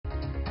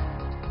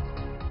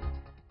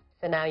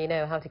So now you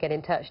know how to get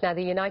in touch. Now,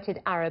 the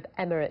United Arab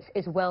Emirates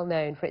is well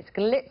known for its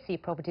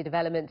glitzy property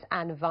developments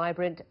and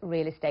vibrant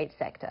real estate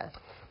sector.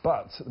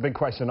 But the big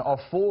question, are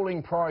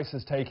falling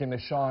prices taking the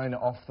shine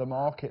off the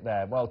market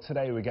there? Well,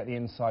 today we get the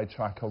inside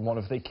track on one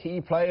of the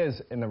key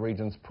players in the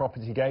region's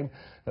property game.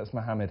 That's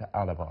Mohamed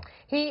Alabbar.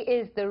 He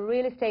is the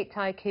real estate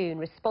tycoon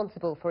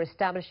responsible for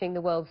establishing the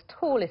world's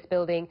tallest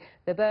building,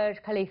 the Burj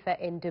Khalifa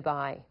in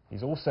Dubai.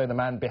 He's also the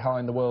man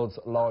behind the world's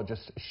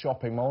largest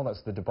shopping mall,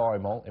 that's the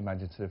Dubai Mall,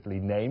 imaginatively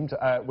named,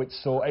 which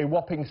saw a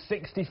whopping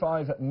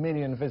 65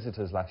 million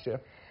visitors last year.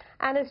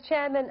 And as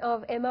chairman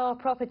of Emaar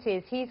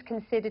Properties, he's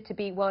considered to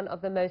be one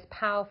of the most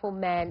powerful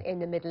men in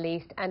the Middle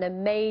East and a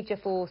major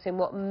force in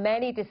what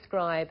many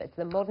describe as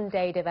the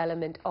modern-day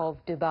development of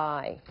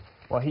Dubai.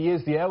 Well, he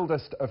is the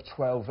eldest of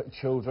 12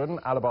 children.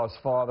 Alabbar's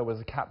father was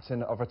a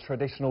captain of a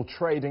traditional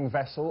trading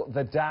vessel,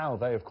 the Dow.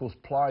 They, of course,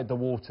 plied the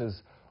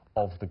waters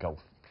of the Gulf.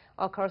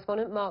 Our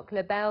correspondent Mark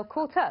Lebel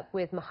caught up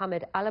with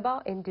Mohamed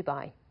Alabbar in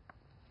Dubai.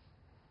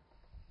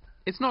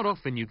 It's not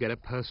often you get a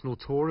personal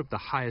tour of the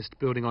highest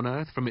building on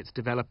earth from its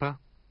developer.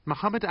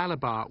 Mohamed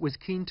Alabbar was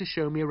keen to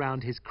show me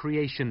around his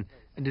creation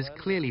and is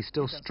clearly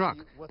still struck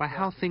by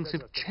how things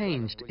have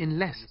changed in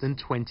less than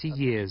 20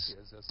 years.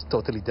 It's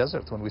totally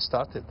desert when we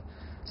started.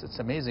 It's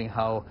amazing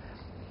how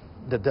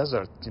the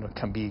desert,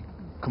 can be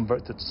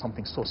converted to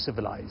something so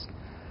civilized.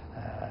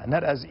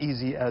 Not as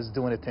easy as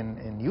doing it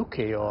in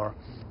UK or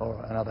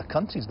in other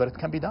countries, but it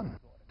can be done.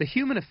 The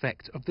human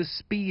effect of the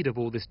speed of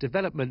all this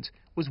development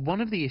was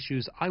one of the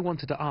issues I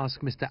wanted to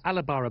ask Mr.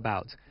 Alabbar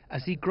about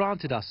as he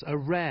granted us a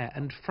rare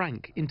and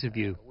frank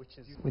interview.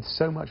 With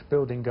so much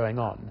building going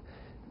on,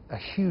 a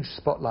huge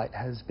spotlight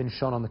has been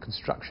shone on the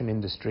construction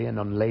industry and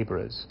on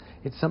labourers.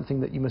 It's something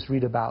that you must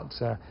read about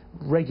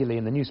regularly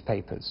in the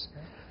newspapers.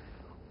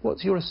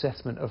 What's your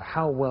assessment of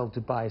how well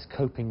Dubai is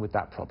coping with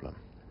that problem?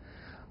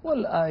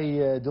 Well,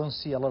 I don't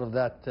see a lot of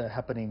that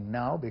happening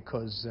now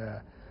because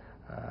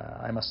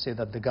I must say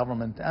that the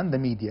government and the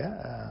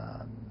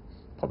media,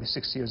 probably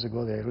 6 years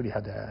ago, they really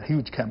had a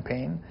huge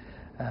campaign.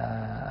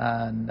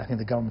 And I think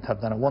the government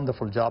have done a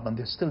wonderful job, and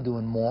they're still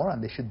doing more,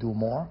 and they should do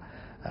more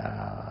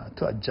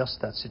to adjust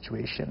that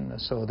situation.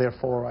 So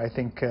therefore, I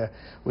think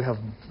we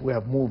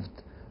have moved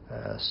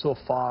so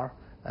far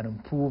and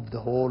improved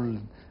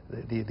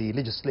the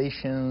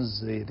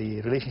legislations,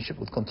 the relationship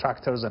with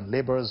contractors and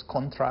laborers,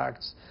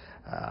 contracts.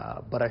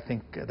 But I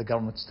think the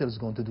government still is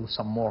going to do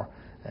some more,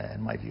 in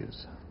my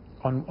views.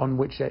 On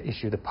which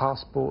issue? The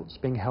passports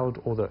being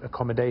held or the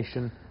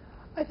accommodation?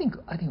 I think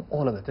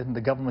all of it. I think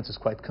the government is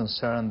quite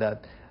concerned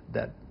that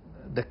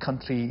the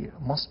country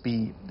must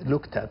be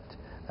looked at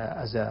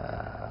as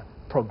a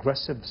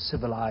progressive,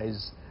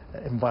 civilized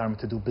environment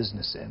to do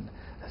business in.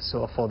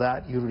 So for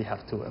that, you really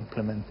have to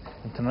implement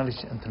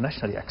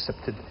internationally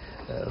accepted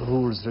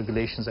rules,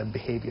 regulations, and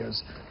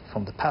behaviors,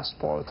 from the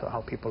passport to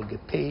how people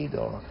get paid,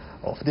 or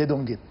if they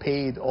don't get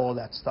paid, all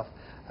that stuff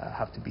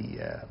have to be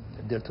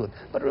dealt with.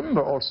 But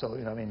remember also,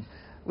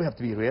 we have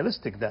to be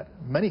realistic that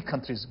many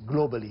countries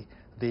globally,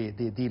 they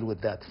deal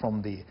with that,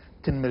 from the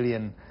 10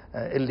 million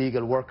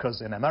illegal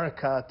workers in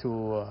America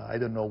to I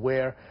don't know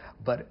where.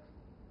 But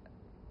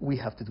we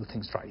have to do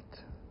things right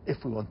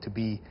if we want to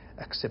be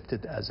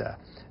accepted as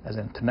an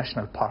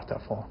international partner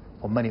for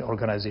many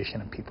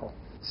organizations and people.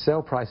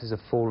 Sale prices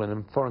have fallen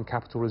and foreign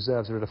capital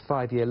reserves are at a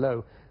 5-year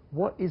low.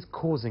 What is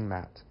causing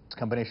that? It's a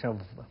combination of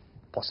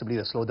possibly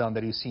the slowdown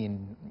that you see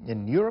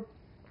in Europe.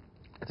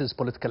 It is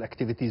political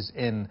activities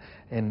in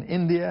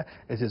India.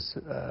 It is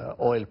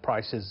oil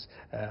prices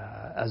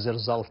as a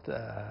result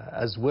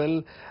as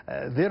well.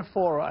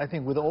 Therefore, I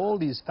think with all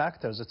these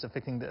factors, it's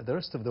affecting the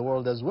rest of the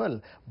world as well.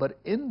 But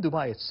in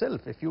Dubai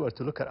itself, if you were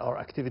to look at our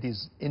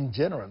activities in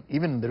general,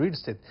 even the real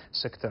estate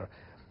sector,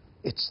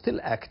 it's still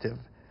active.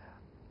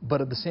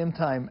 But at the same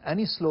time,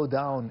 any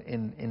slowdown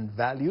in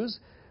values,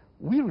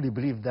 we really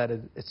believe that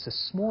it's a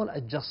small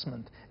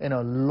adjustment in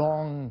a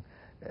long,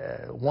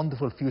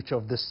 wonderful future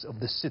of this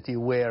city,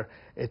 where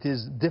it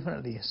is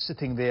definitely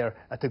sitting there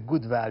at a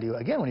good value.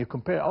 Again, when you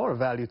compare our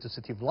value to the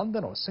city of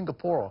London or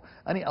Singapore or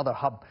any other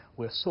hub,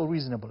 we're so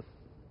reasonable.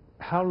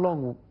 How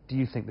long do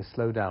you think the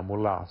slowdown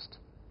will last?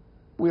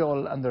 We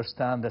all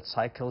understand that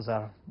cycles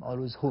are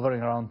always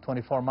hovering around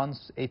 24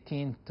 months,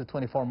 18 to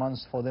 24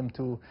 months for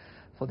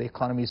the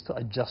economies to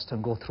adjust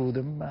and go through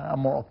them.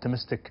 I'm more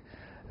optimistic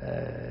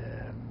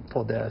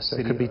for the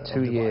city. So it could be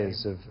 2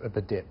 years of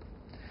a dip.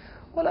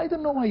 Well, I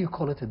don't know why you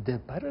call it a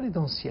dip. I really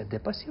don't see a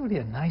dip. I see really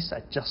a nice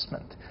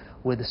adjustment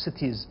where the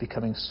city is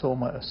becoming so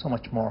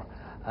much more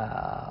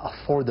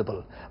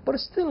affordable. But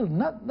it's still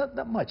not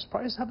that much.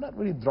 Prices have not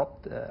really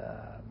dropped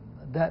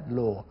that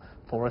low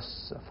for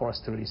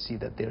us to really see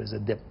that there is a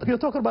dip. But if you're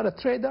talking about a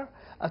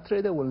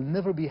trader will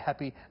never be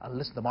happy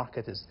unless the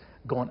market is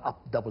going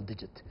up double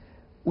digit.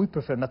 We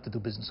prefer not to do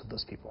business with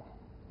those people.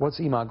 What's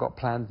Emaar got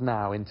planned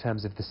now in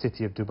terms of the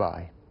city of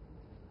Dubai?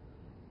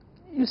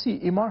 You see,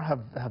 Emaar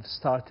have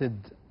started,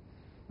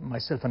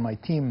 myself and my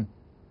team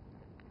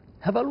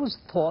have always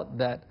thought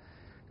that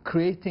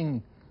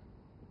creating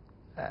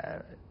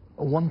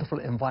a wonderful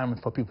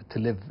environment for people to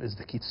live is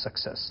the key to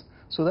success.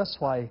 So that's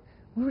why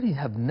we really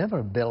have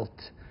never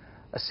built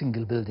a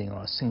single building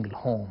or a single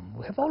home.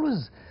 We have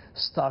always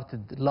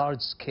started large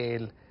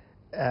scale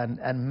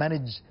and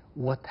manage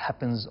what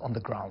happens on the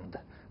ground,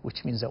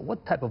 which means that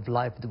what type of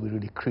life do we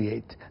really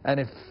create? And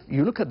if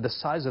you look at the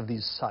size of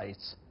these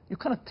sites, you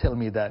cannot tell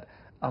me that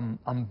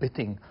I'm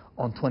betting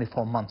on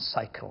 24-month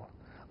cycle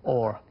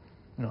or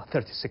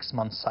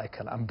 36-month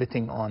cycle. I'm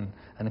betting on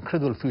an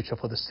incredible future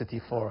for the city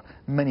for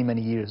many,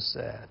 many years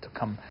to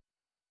come.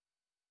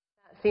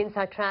 That's the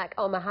inside track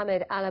on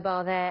Mohamed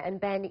Alabbar there. And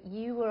Ben,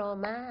 you were our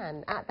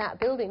man at that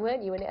building,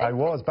 weren't you? When it I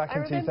was, back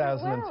in remember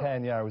 2010,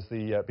 well. yeah, I was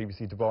the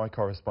BBC Dubai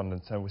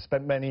correspondent, so we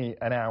spent many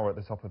an hour at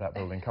the top of that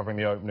building covering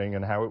the opening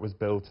and how it was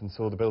built, and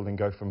saw the building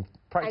go from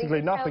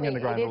practically nothing in the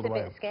ground all the way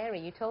up. It is a bit scary,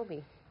 you told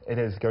me. It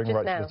is, going Just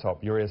right now. to the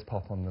top. Your ears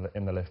pop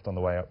in the lift on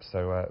the way up,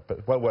 so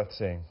but well worth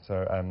seeing.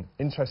 So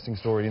interesting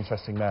story,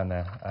 interesting man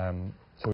there.